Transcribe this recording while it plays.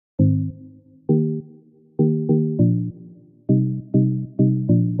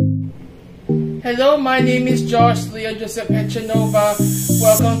Hello, my name is Josh Leo Joseph Echanova.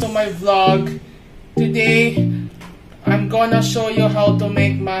 Welcome to my vlog. Today, I'm gonna show you how to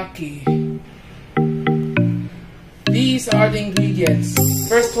make maki. These are the ingredients.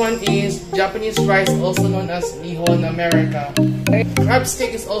 First one is Japanese rice, also known as Nihon America. Crab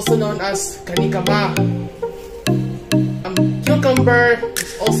stick is also known as kanikama. Cucumber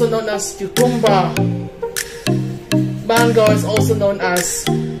is also known as cucumba. Mango is also known as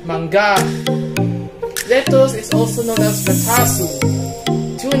manga. Lettuce is also known as ratasu.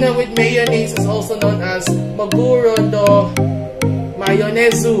 Tuna with mayonnaise is also known as maguro do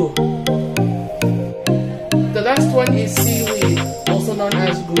mayonezu. The last one is seaweed, also known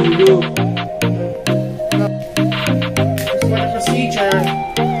as guru. For the procedure,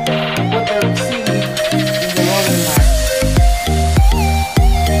 put the seaweed in the rolling mat.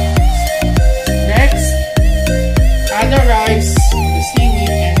 Next, add the rice, the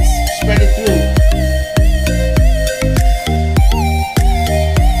seaweed, and spread it through.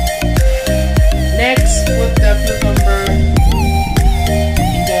 Next, put the cucumber in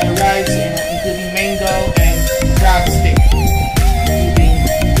the rice, including mango and crab stick, including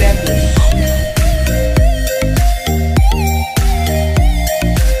lettuce.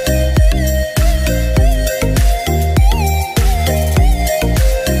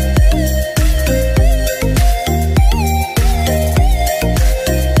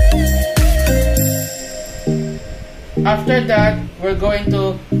 After that, we're going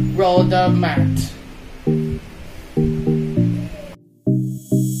to roll the mat.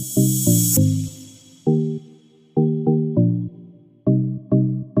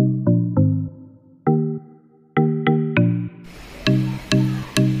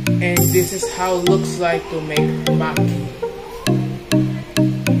 And this is how it looks like to make maki.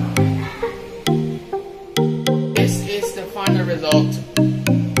 This is the final result.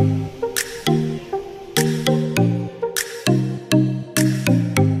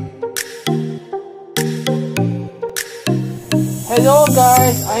 Hello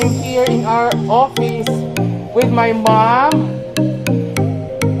guys, I'm here in our office with my mom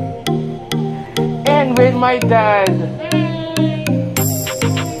and with my dad.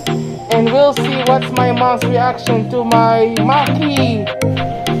 And we'll see what's my mom's reaction to my maki.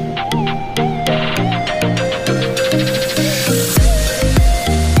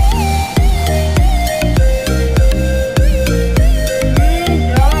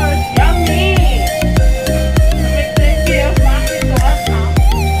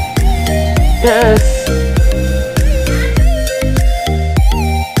 Yes.